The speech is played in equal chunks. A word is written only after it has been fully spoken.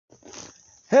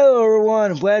Hello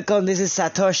everyone, welcome. This is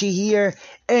Satoshi here,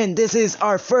 and this is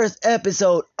our first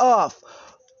episode of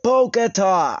Poke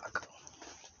Talk.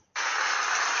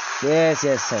 Yes,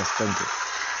 thank you.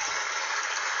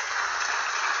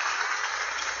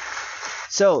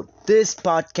 So, this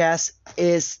podcast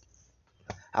is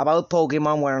about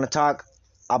Pokemon. We're gonna talk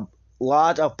a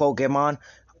lot of Pokemon.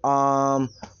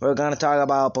 We're gonna talk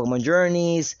about Pokemon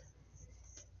journeys,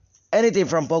 anything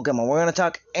from Pokemon. We're gonna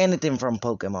talk anything from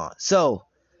Pokemon. So,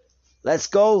 let's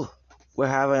go. We're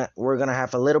gonna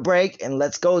have a little break and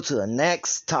let's go to the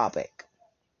next topic.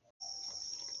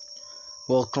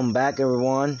 Welcome back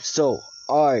everyone. So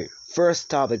our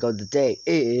first topic of the day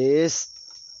is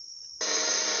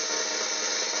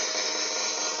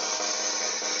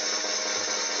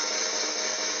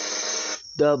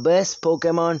the best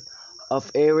Pokemon of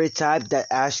every type that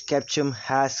Ash Ketchum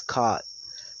has caught.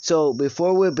 So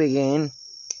before we begin,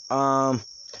 I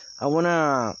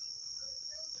wanna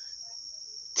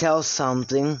tell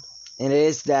something. It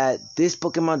is that these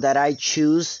Pokemon that I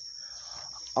choose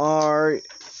are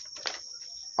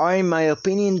in my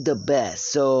opinion the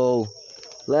best. So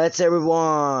let's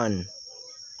everyone,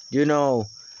 show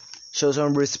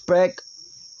some respect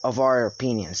of our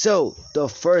opinion. So the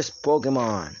first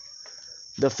Pokemon,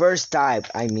 the first type,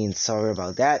 sorry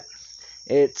about that.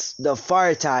 It's the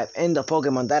fire type, and the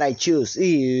Pokemon that I choose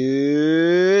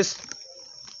is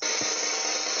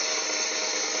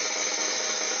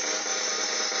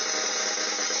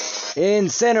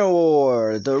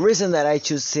Incineroar. The reason that I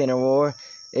choose Incineroar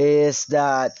is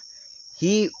that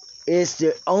he is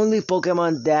the only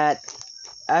Pokemon that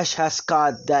Ash has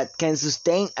caught that can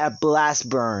sustain a blast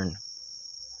burn.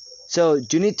 So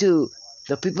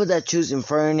the people that choose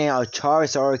Infernape or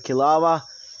Charizard or Kilava,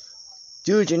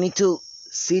 dude, you need to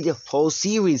see the whole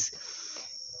series.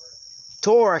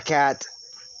 Torracat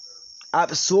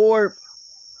absorb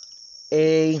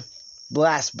a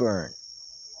blast burn.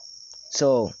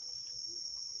 So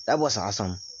that was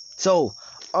awesome. So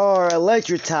our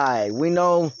electric type, we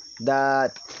know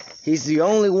that he's the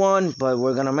only one, but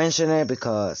we're gonna mention it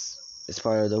because it's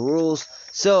part of the rules.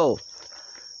 So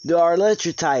our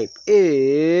electric type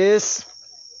is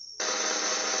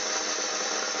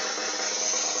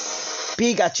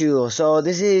Pikachu. So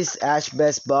this is Ash's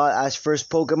best bot, Ash's first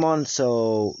Pokemon,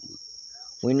 so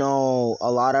we know a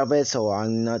lot of it, so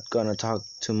I'm not gonna talk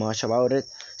too much about it.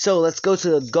 So let's go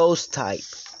to the ghost type.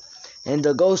 And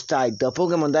the ghost type, the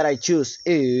Pokemon that I choose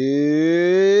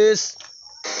is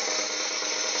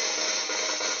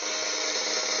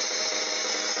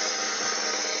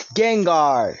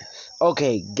Gengar.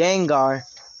 Okay, Gengar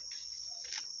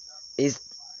is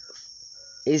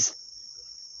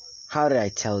how did I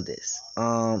tell this?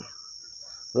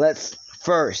 Let's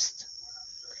first,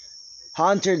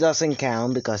 Hunter doesn't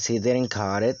count because he didn't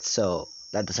caught it, so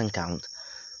that doesn't count.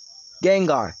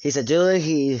 Gengar, his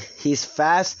agility, he's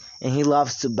fast, and he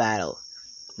loves to battle.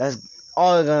 That's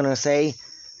all I'm gonna say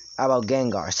about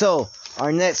Gengar. So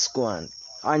our next one.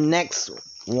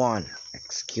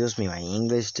 Excuse me, my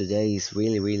English today is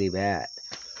really bad.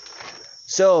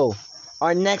 So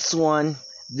our next one,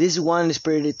 this one is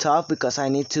pretty tough because I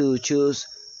need to choose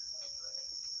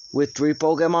with 3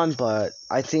 Pokemon, but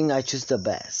I think I choose the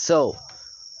best. So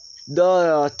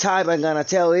the type I'm gonna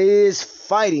tell is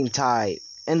fighting type,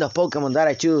 and the Pokemon that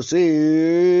I choose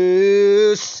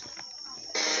is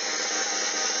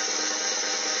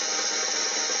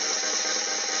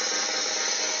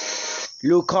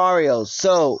Lucario.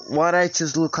 So why I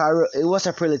choose Lucario? It was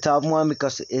a pretty tough one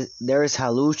because there is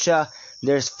Hawlucha,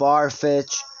 there's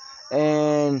Farfetch,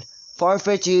 and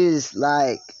Farfetch is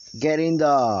like getting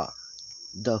the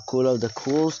cool of the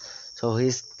cools, so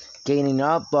he's gaining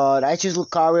up. But I choose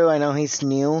Lucario. I know he's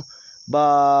new,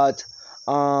 but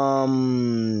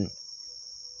I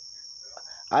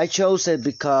chose it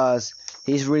because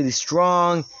he's really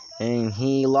strong and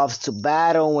he loves to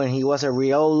battle. When he was a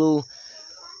Riolu,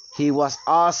 he was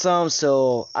awesome,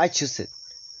 so I choose it.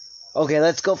 Okay,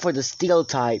 let's go for the steel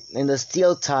type. And the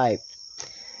steel type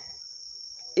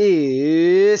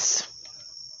is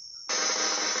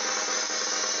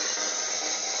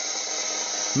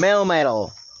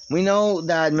Melmetal. We know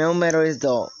that Melmetal is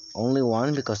the only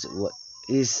one because it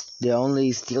is the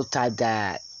only steel type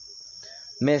that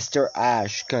Mr.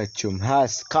 Ash Ketchum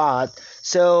has caught.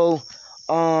 So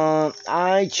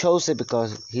I chose it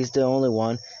because he's the only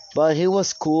one. But he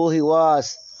was cool. He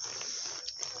was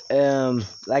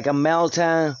like a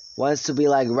Meltan, wants to be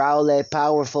like Rowlet,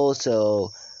 powerful.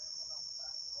 So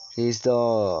he's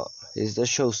the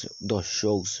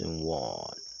chosen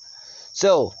one.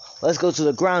 So let's go to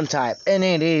the ground type, and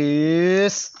it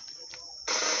is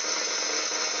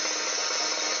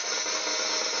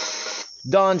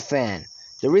Donphan.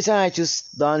 The reason I choose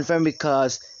Donphan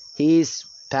because he's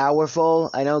powerful.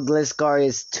 I know Gliscor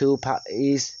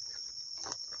is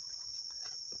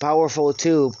powerful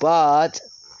too, but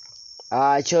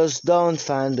I chose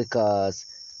Donphan because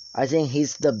I think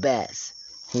he's the best.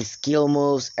 His skill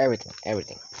moves,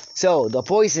 everything. So the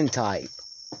poison type.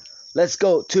 Let's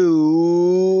go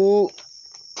to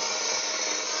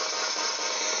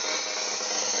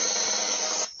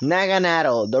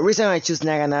Naganadel. The reason I choose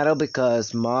Naganadel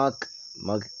because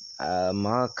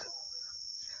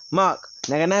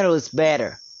Naganadel is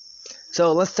better.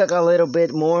 So let's talk a little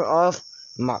bit more of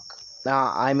Mach.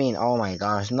 Oh my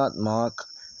gosh, not Mach.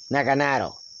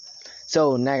 Naganadel.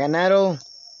 So Naganadel,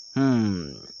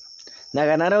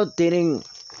 Naganadel didn't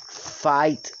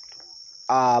fight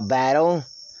a battle.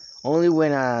 Only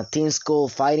when a team school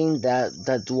fighting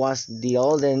that was the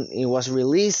old and it was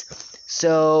released.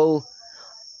 So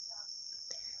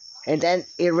and then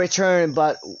it returned,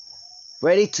 but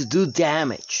ready to do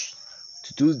damage.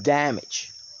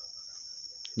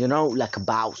 You know, like a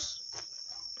boss.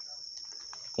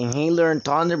 And he learned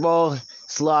Thunderbolt,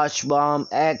 Sludge Bomb,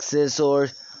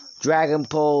 Accessor, Dragon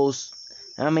Pulse.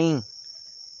 I mean,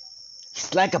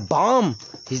 he's like a bomb.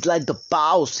 He's like the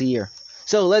boss here.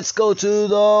 So let's go to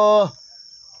the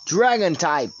Dragon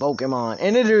type Pokemon.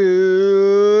 And it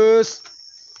is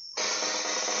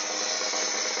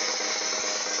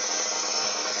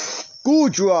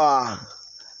Goodra.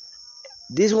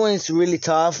 This one is really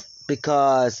tough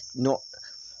because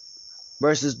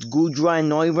versus Goodra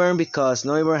and Noivern, because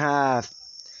Noivern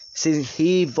since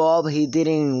he evolved, he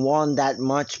didn't won that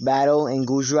much battle, and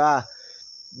Goodra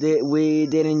we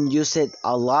didn't use it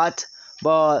a lot.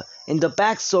 But in the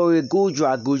backstory of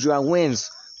Goodra wins.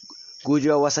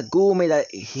 Goodra was a Goomy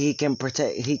that he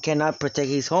cannot protect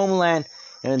his homeland,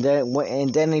 and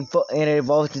then it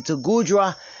evolved into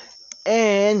Goodra,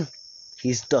 and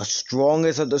he's the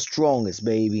strongest of the strongest,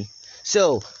 baby.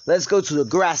 So let's go to the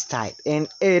grass type, and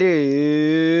it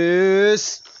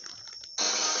is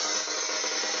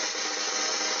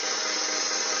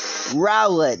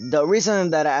Rowlet. The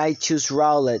reason that I choose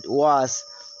Rowlet was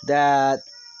that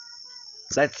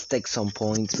let's take some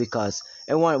points because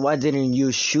why didn't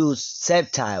you choose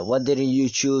Sceptile? Why didn't you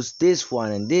choose this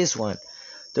one and this one?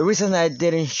 The reason I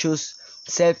didn't choose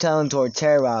Sceptile and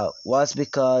Torterra was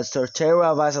because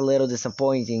Torterra was a little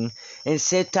disappointing and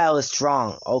Sceptile is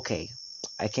strong. Okay,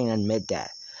 I can admit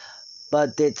that.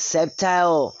 But did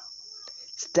Sceptile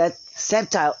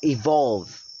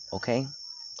evolve? Okay,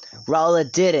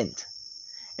 Rowlet didn't.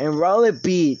 And Rowlet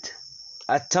beat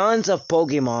a tons of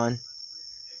Pokemon.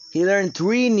 He learned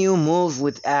 3 new moves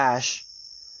with Ash.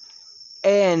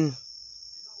 And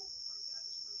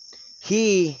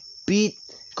he beat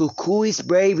Kukui's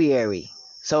Braviary.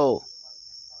 So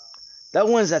that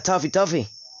one's a toughie.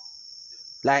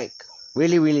 Like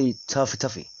really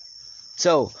toughie.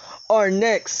 So our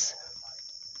next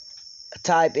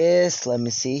type is, let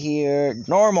me see here,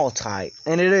 normal type.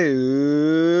 And it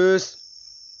is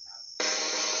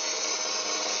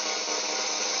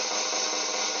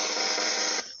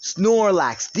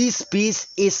Snorlax. This piece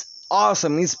is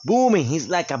awesome. He's booming. He's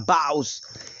like a boss.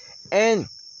 And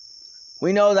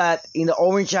we know that in the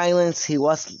Orange Islands, he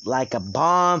was like a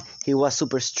bomb. He was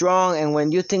super strong. And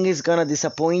when you think he's gonna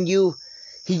disappoint you,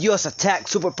 he just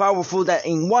attacks super powerful that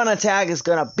in one attack is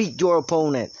gonna beat your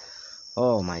opponent.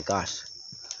 Oh my gosh.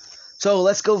 So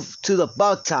let's go to the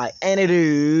bug type. And it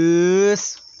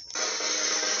is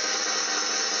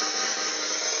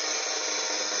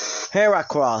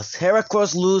Heracross.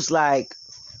 Heracross lose like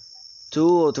 2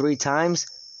 or 3 times,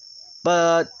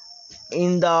 but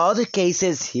in the other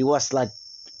cases he was like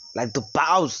the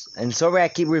boss. And sorry I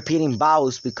keep repeating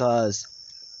boss because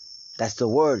that's the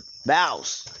word,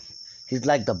 boss. He's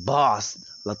like the boss,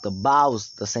 like the boss,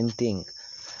 the same thing.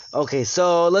 Okay,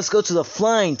 so let's go to the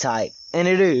flying type, and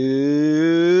it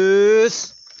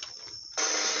is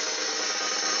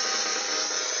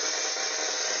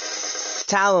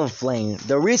Talonflame.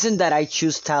 The reason that I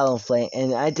choose Talonflame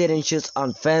and I didn't choose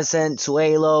Unfencent,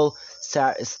 Swallow,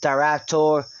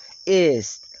 Staraptor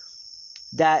is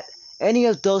that any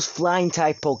of those flying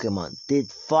type Pokemon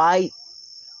did fight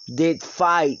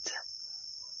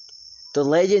the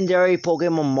legendary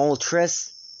Pokemon Moltres.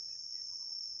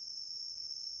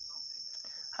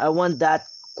 I want that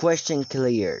question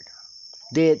cleared.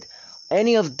 Did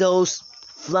any of those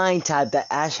flying type that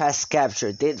Ash has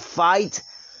captured did fight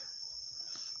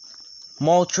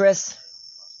Moltres?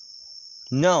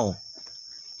 No.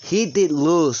 He did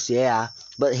lose, yeah,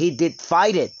 but he did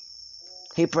fight it.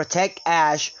 He protect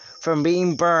Ash from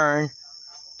being burned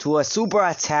to a super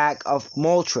attack of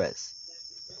Moltres.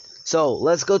 So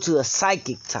let's go to the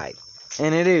psychic type.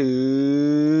 and it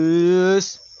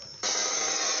is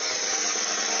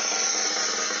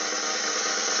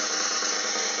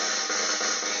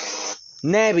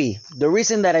Navy. The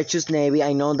reason that I choose Navy,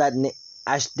 I know that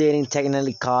Ash didn't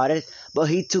technically caught it, but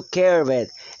he took care of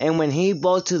it. And when he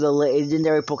evolved to the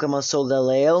legendary Pokemon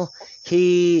Solgaleo,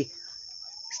 he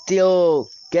still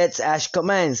gets Ash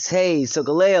commands. Hey,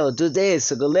 Solgaleo, do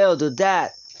this. Solgaleo, do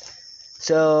that.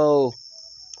 So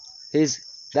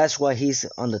that's why he's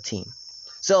on the team.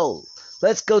 So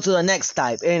let's go to the next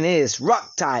type, and it is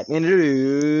Rock type. And it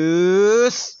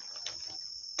is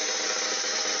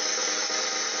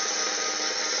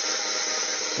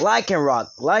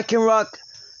Lycanroc. Lycanroc,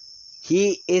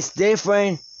 he is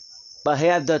different, but he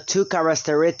has the two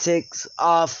characteristics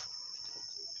of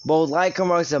both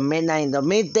Lycanroc, the midnight and the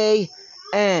midday,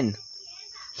 and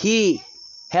he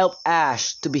helped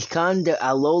Ash to become the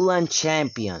Alolan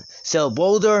champion. So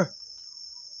Boulder,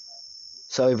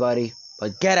 sorry buddy,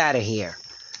 but get out of here.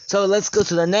 So let's go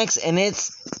to the next, and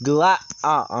it's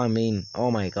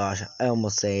oh my gosh, I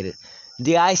almost said it.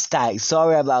 The Ice type.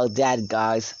 Sorry about that,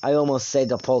 guys. I almost said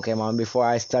the Pokemon before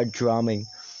I start drumming.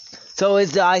 So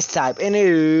it's the Ice type, and it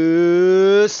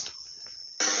is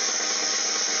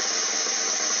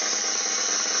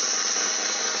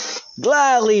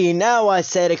Gladly. Now I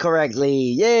said it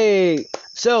correctly. Yay!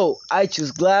 So I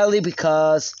choose Gladly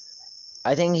because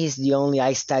I think he's the only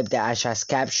Ice type that Ash has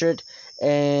captured,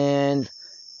 and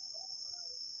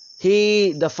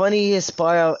the funniest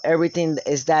part of everything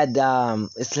is that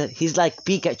he's like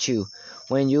Pikachu.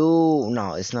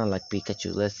 No, it's not like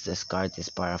Pikachu. Let's discard this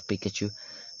part of Pikachu.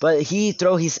 But he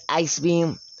throw his Ice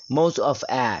Beam most of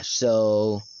Ash.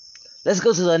 So let's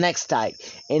go to the next type.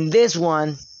 And this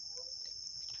one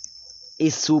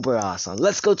is super awesome.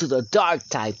 Let's go to the Dark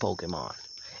type Pokemon.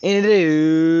 And it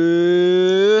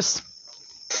is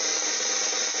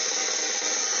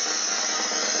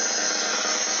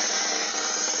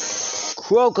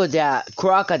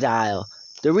Crocodile.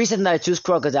 The reason that I choose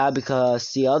Crocodile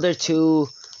because the other two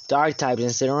Dark types,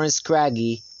 Incineroar and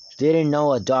Scraggy, didn't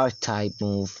know a Dark type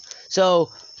move.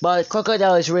 So, but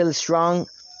Crocodile is really strong.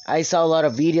 I saw a lot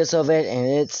of videos of it, and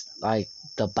it's like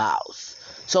the boss.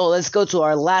 So let's go to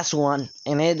our last one,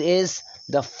 and it is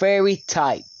the Fairy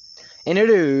type, and it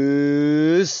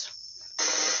is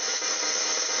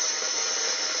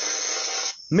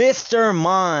Mr.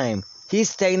 Mime.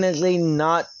 He's technically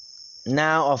not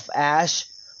now of Ash,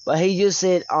 but he used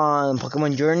it on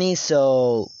Pokemon Journey,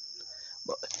 so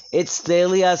it's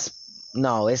Delia's.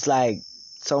 No, it's like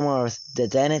some of the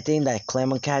Denny thing that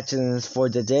Clemon catching is for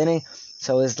the Denny,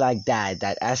 so it's like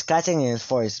that Ash catching is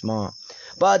for his mom.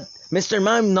 But Mr.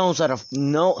 Mime knows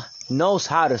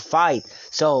how to fight,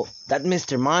 so that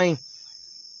Mr. Mime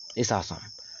is awesome.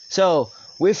 So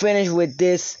we finished with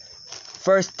this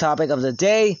first topic of the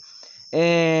day.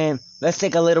 And let's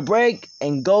take a little break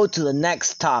and go to the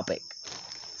next topic.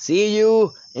 See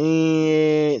you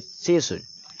soon.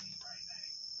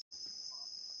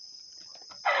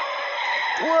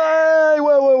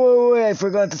 Wait. I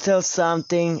forgot to tell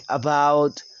something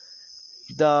about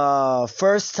the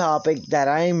first topic that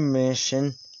I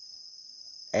mentioned.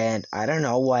 And I don't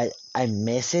know why I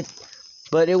missed it.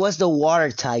 But it was the Water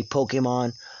type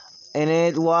Pokemon. And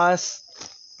it was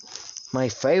my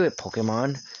favorite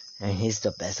Pokemon. And he's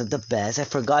the best of the best. I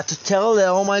forgot to tell that.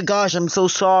 Oh my gosh, I'm so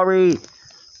sorry.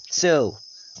 So,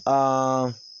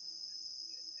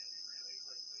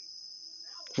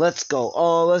 let's go.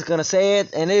 Oh, let's gonna say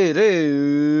it, and it is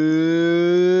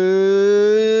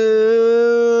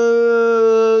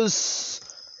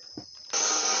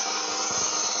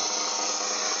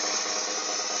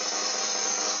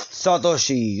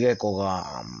Satoshi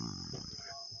Gekogan.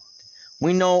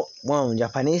 We know, well, in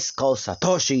Japanese, called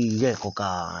Satoshi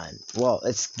Gekogan. Well,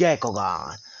 it's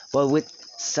Gekogan. But with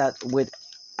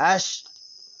Ash,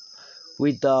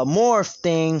 with the morph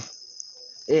thing,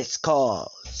 it's called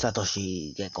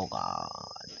Satoshi Gekogan.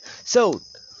 So,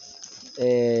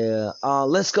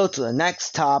 let's go to the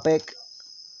next topic.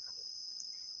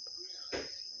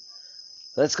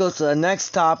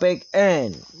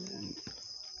 And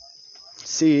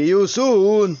see you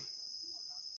soon.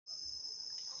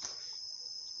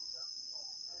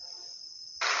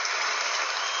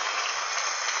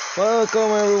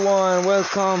 Welcome everyone,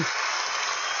 welcome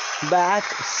back.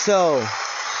 So,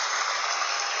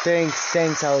 thanks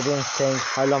audience,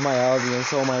 I love my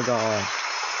audience, oh my god.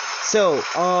 So,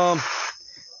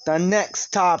 the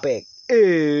next topic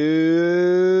is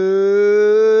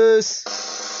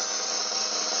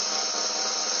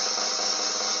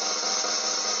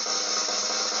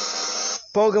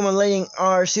Pokemon Legend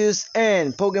Arceus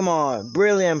and Pokemon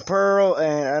Brilliant Pearl,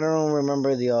 and I don't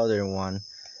remember the other one.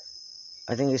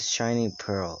 I think it's Shining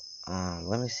Pearl.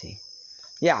 Let me see.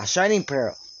 Yeah, Shining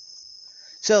Pearl.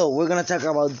 So we're gonna talk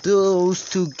about those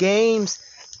two games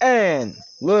and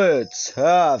let's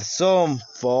have some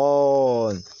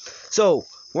fun. So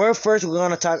we're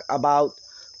gonna talk about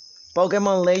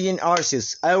Pokemon Legend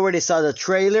Arceus. I already saw the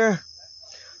trailer.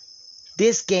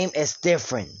 This game is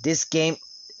different. This game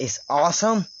is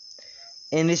awesome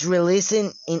and it's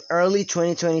releasing in early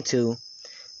 2022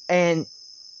 and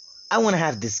I want to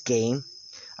have this game.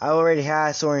 I already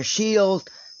have Sword and Shield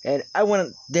and I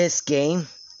want this game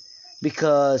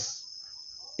because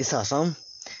it's awesome,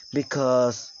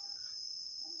 because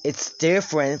it's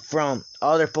different from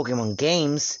other Pokemon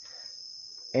games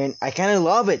and I kind of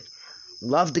love it.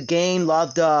 Love the game,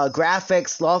 love the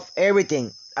graphics, love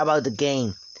everything about the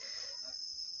game.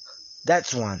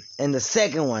 That's one. And the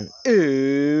second one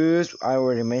is, I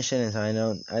already mentioned it, so I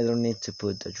don't need to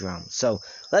put the drum. So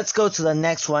let's go to the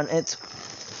next one. It's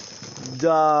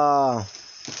the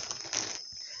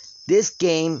this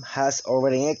game has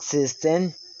already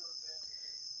existed.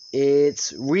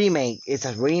 It's remake. It's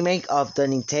a remake of the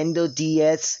Nintendo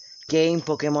DS game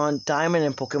Pokemon Diamond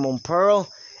and Pokemon Pearl.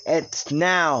 It's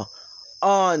now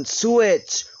on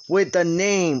Switch with the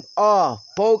name of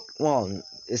Pokemon.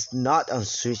 It's not on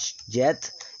Switch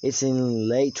yet. It's in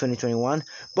late 2021.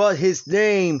 But his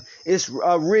name is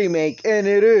a remake and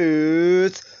it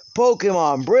is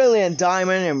Pokemon Brilliant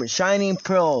Diamond and Shining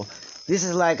Pearl. This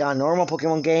is like a normal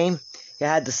Pokemon game. It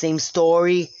had the same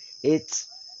story. It's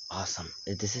awesome.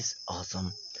 This is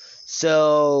awesome.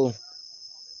 So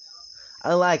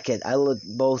I like it. I like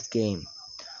both games.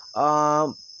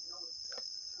 I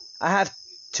have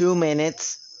 2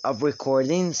 minutes of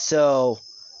recording, so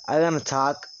I'm gonna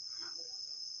talk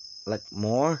like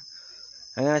more.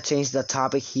 I'm gonna change the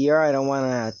topic here. I don't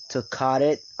wanna to cut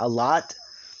it a lot.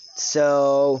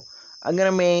 So I'm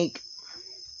gonna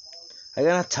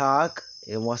talk.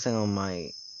 It wasn't on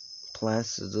my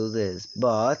plans to do this,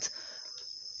 but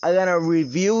I'm gonna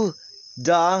review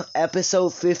the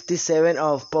episode 57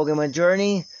 of Pokemon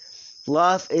Journey.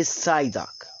 Love is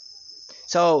Psyduck.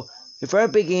 So before I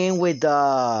begin with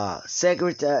the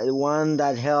secretary, one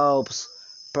that helps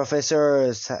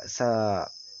Professor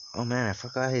oh man, I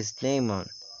forgot his name on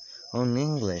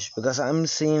English because I'm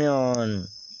seeing it on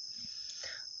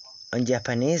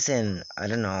Japanese and I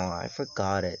don't know, I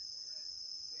forgot it.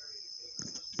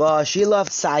 But she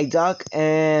loves Psyduck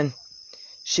and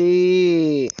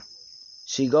she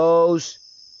goes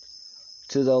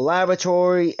to the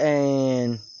laboratory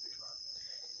and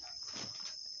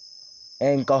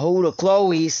Kahuto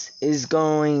Chloe's is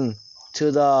going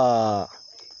to the,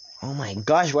 oh my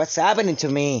gosh, what's happening to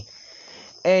me?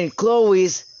 And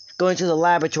Chloe's going to the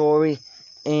laboratory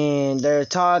and they're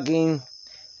talking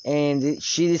and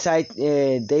she decide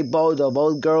the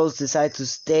both girls decide to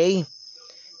stay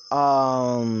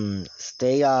a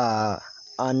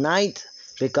night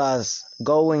because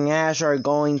Go and Ash are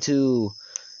going to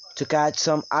catch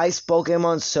some ice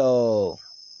Pokemon. So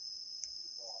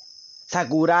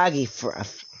Sakuragi,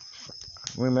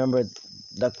 remember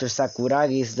Dr.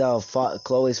 Sakuragi is the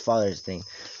Chloe's father's name.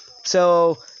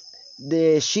 So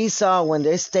she saw when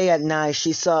they stay at night,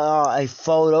 she saw a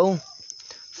photo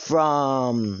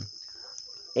from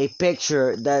a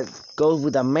picture that goes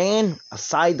with a man, a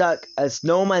Psyduck, a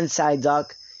snowman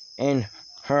Psyduck, and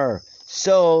her.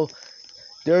 So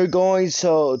they're going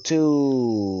to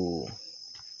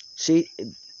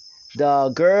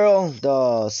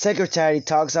the secretary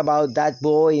talks about that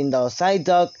boy in the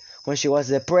Psyduck when she was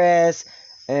depressed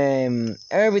and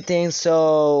everything.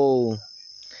 So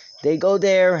they go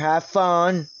there, have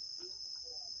fun,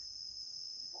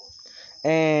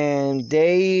 and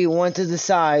they want to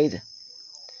decide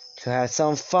to have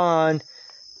some fun.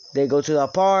 They go to the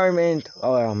apartment.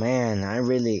 Oh man, I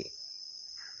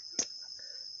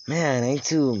need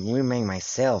to remake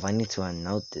myself. I need to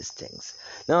note these things.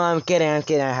 No, I'm kidding. I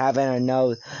haven't a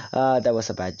note. That was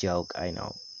a bad joke. I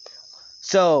know.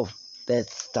 So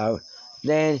let's start.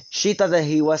 Then she thought that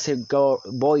he was her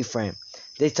boyfriend.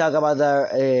 They talk about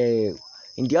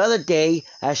in the other day,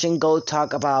 Ash and Go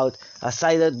talk about a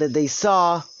Psyduck that they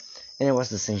saw, and it was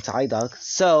the same Psyduck.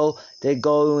 So they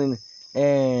go in,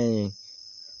 and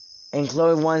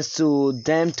Chloe wants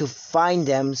them to find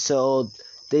them. So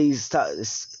they start.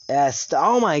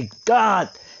 Oh my God!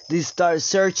 They start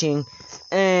searching,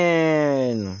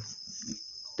 and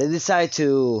they decide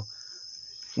to.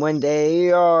 When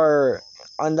they are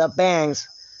on the banks,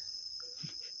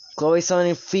 Chloe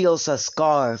suddenly feels a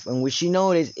scarf, and when she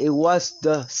noticed, it was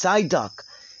the Psyduck,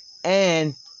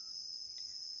 and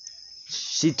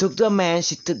she took the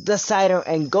Psyduck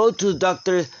and go to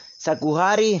Dr.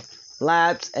 Sakuhari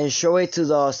laps and show it to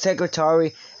the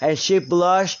secretary, and she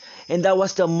blushed, and that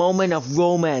was the moment of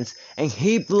romance, and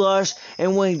he blushed,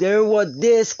 and when they were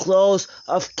this close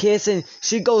of kissing,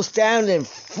 she goes down and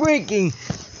freaking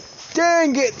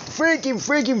dang it, freaking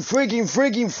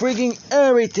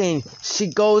everything. She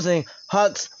goes and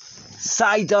hugs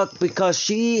Psyduck because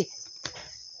she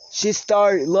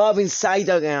started loving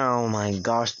Psyduck, and oh my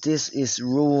gosh, this is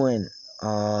ruined.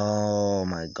 Oh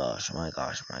my gosh, my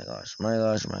gosh.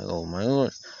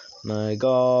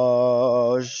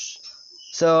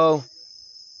 So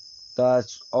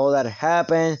that's all that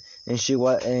happened, and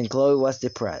Chloe was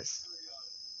depressed.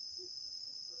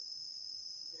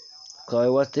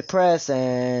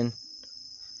 And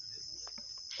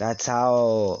that's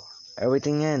how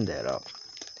everything ended up.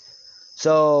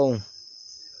 So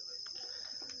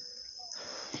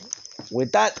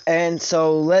with that end,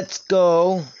 so let's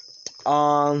go.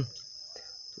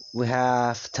 We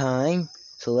have time,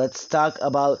 so let's talk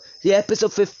about the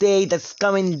episode 58 that's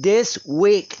coming this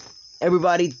week.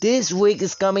 Everybody, this week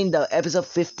is coming the episode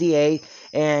 58,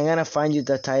 and I'm gonna find you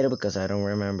the title because I don't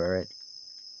remember it.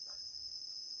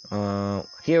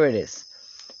 Here it is.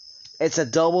 It's a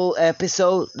double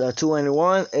episode, the 2 and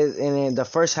 1, and the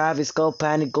first half is called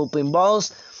Panic Gulping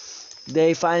Balls.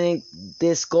 They finding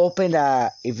this gulping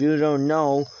that, if you don't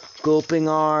know, gulping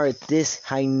are this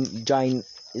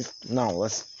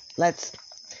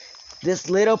this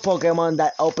little Pokemon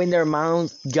that open their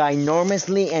mouths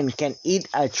ginormously and can eat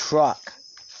a truck.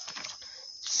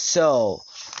 So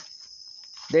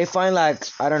they find like,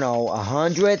 I don't know,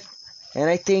 100, and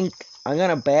I think I'm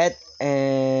gonna bet,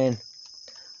 and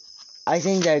I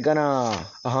think they're gonna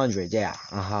 100, yeah,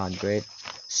 100.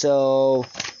 So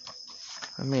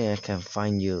I can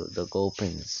find you the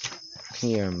gulpings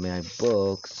here in my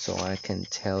book so I can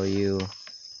tell you.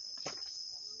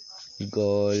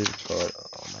 Gold.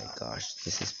 Oh my gosh,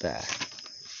 this is bad.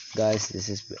 Guys, this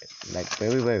is like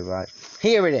very bad.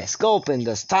 Here it is. Gulpin,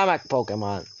 the stomach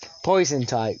Pokemon. Poison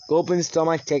type. Gulpin's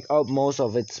stomach take up most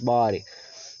of its body.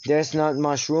 There's not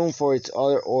much room for its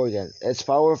other organs. Its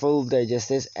powerful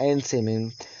digestive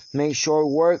enzyme makes short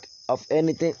work of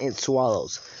anything it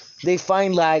swallows. They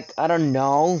find like, I don't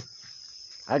know,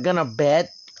 I'm gonna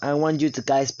bet, I want you to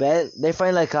guys bet, they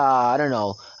find like, I don't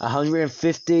know,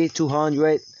 150,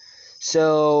 200,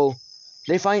 so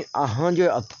they find 100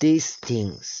 of these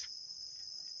things.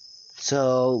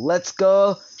 So let's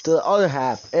go to the other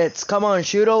half. It's Come On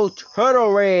Shooto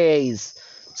Turtle Race.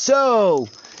 So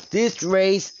this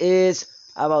race is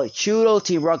about Shooto,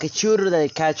 Team Rocket Shooto,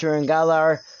 that Catcher and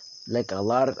Galar, like a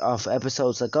lot of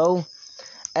episodes ago,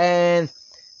 and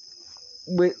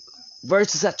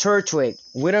versus a Turtwig.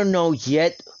 We don't know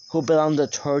yet who belongs to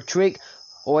Turtwig,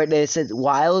 or is it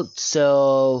Wild,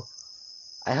 so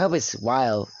I hope it's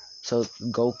Wild, so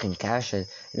Go can catch it.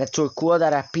 And a Torkoal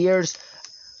that appears,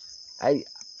 I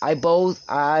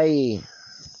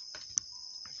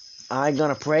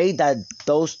gonna pray that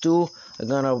those two are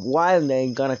gonna Wild,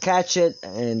 they're gonna catch it,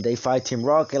 and they fight Team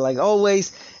Rocket like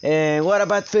always. And what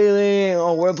about feeling?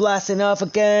 Oh, we're blasting off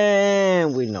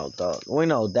again. We know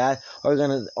that.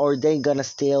 Or they gonna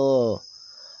steal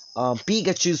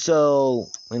Pikachu. So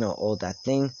we know all that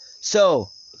thing. So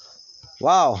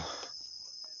wow.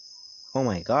 Oh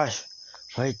my gosh,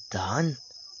 we're done.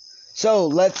 So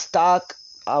let's talk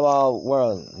about,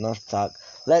 well, not talk.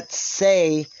 Let's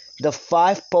say the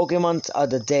 5 Pokemon of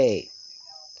the day.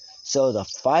 So the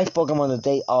 5 Pokemon of the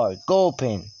day are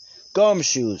Gulpin,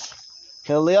 Gumshoos,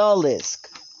 Heliolisk,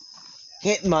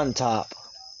 Hitmontop,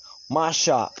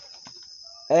 Machop,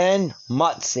 and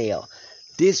Mudsail.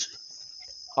 These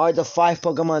are the 5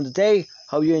 Pokemon of the day.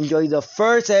 Hope you enjoyed the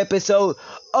first episode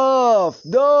of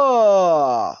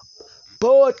the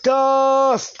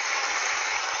podcast.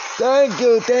 Thank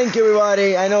you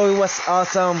everybody. I know it was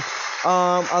awesome.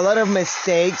 A lot of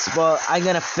mistakes, but I'm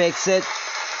gonna fix it.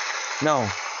 No,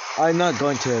 I'm not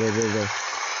going to edit it.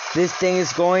 This thing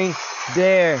is going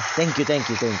there. Thank you.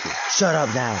 Shut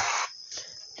up now.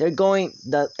 They're going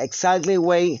the exactly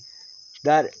way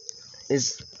that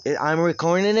is I'm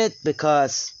recording it,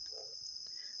 because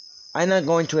I'm not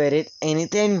going to edit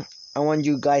anything. I want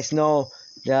you guys know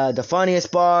the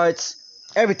funniest parts,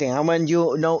 everything. I want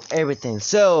you to know everything.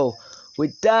 So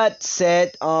with that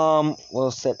said,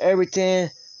 we'll set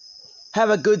everything. Have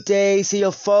a good day. See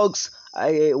you folks.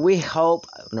 I hope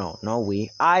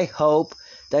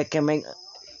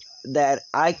that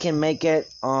I can make it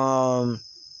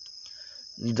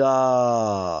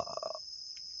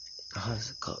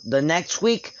the next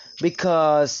week,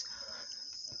 because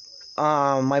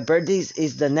my birthday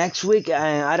is the next week,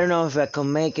 and I don't know if I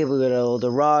can make it with all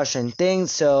the rush and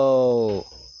things, so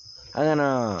I'm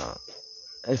gonna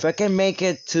if I can make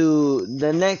it to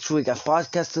the next week, a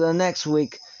podcast to the next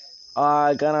week,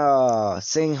 I'm gonna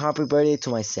sing happy birthday to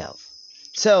myself.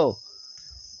 So,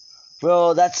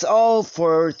 well, that's all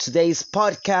for today's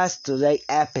podcast, today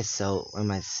episode, I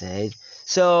might say.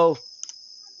 So,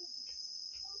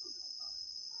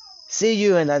 see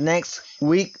you in the next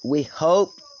week, we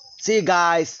hope. See you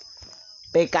guys.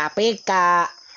 Pika pika.